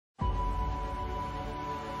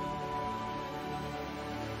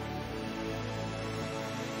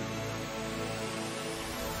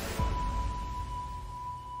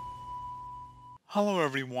Hello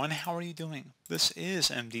everyone, how are you doing? This is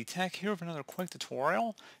MD Tech here with another quick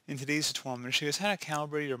tutorial. In today's tutorial, I'm going to show you guys how to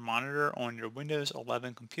calibrate your monitor on your Windows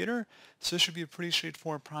 11 computer. So this should be a pretty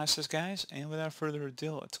straightforward process, guys, and without further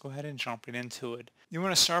ado, let's go ahead and jump right into it. You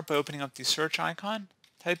want to start by opening up the search icon,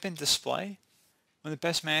 type in display. When the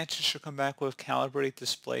best matches should come back with calibrate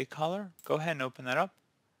display color, go ahead and open that up.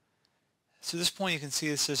 So at this point you can see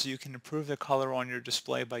it says you can improve the color on your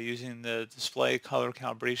display by using the display color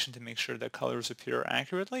calibration to make sure that colors appear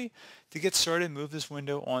accurately. To get started, move this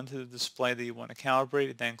window onto the display that you want to calibrate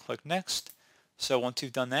and then click next. So once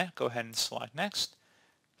you've done that, go ahead and select next.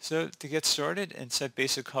 So to get started and set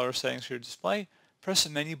basic color settings for your display, press the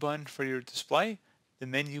menu button for your display. The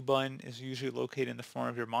menu button is usually located in the front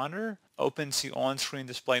of your monitor. Open the on-screen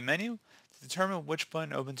display menu. To determine which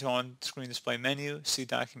button opens the on-screen display menu, see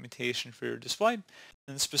documentation for your display.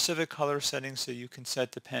 And the specific color settings that you can set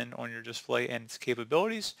depend on your display and its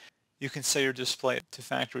capabilities. You can set your display to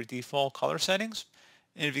factory default color settings.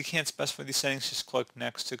 And if you can't specify these settings, just click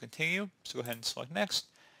next to continue. So go ahead and select next.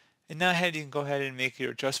 And now you can go ahead and make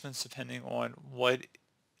your adjustments depending on what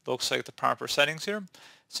looks like the proper settings here.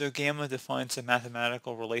 So gamma defines the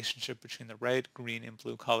mathematical relationship between the red, green, and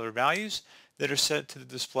blue color values that are set to the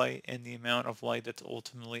display and the amount of light that's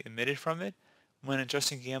ultimately emitted from it. When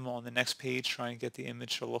adjusting gamma on the next page, try and get the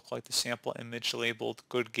image to look like the sample image labeled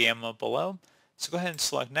good gamma below. So go ahead and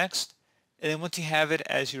select next. And then once you have it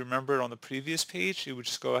as you remember it on the previous page, you would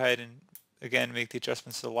just go ahead and again make the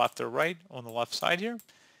adjustments to the left or right on the left side here.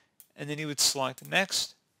 And then you would select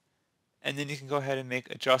next, and then you can go ahead and make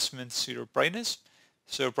adjustments to your brightness.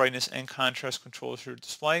 So brightness and contrast controls your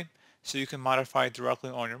display. So you can modify it directly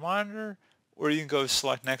on your monitor, or you can go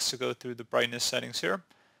select next to go through the brightness settings here.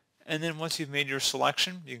 And then once you've made your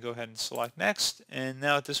selection, you can go ahead and select next. And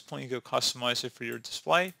now at this point, you go customize it for your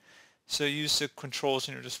display. So use the controls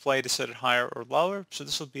in your display to set it higher or lower. So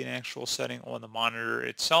this will be an actual setting on the monitor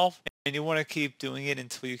itself. And you want to keep doing it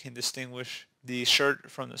until you can distinguish the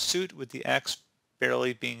shirt from the suit with the X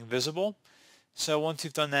barely being visible. So once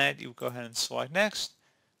you've done that, you go ahead and select next.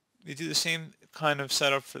 You do the same kind of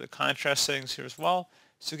setup for the contrast settings here as well.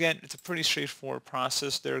 So again, it's a pretty straightforward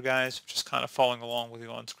process there, guys, just kind of following along with the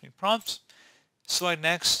on-screen prompts. Select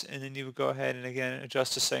next, and then you would go ahead and again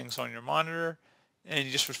adjust the settings on your monitor, and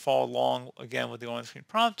you just would follow along again with the on-screen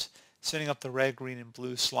prompt, setting up the red, green, and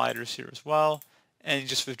blue sliders here as well. And you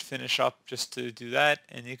just would finish up just to do that.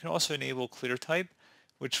 And you can also enable clear type,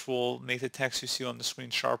 which will make the text you see on the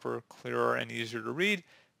screen sharper, clearer, and easier to read,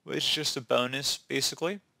 which is just a bonus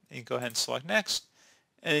basically. And you go ahead and select next.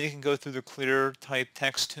 And then you can go through the clear type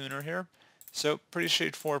text tuner here. So pretty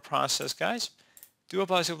straightforward process, guys. Do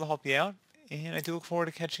hope I was able to help you out, and I do look forward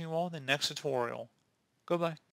to catching you all in the next tutorial. Goodbye.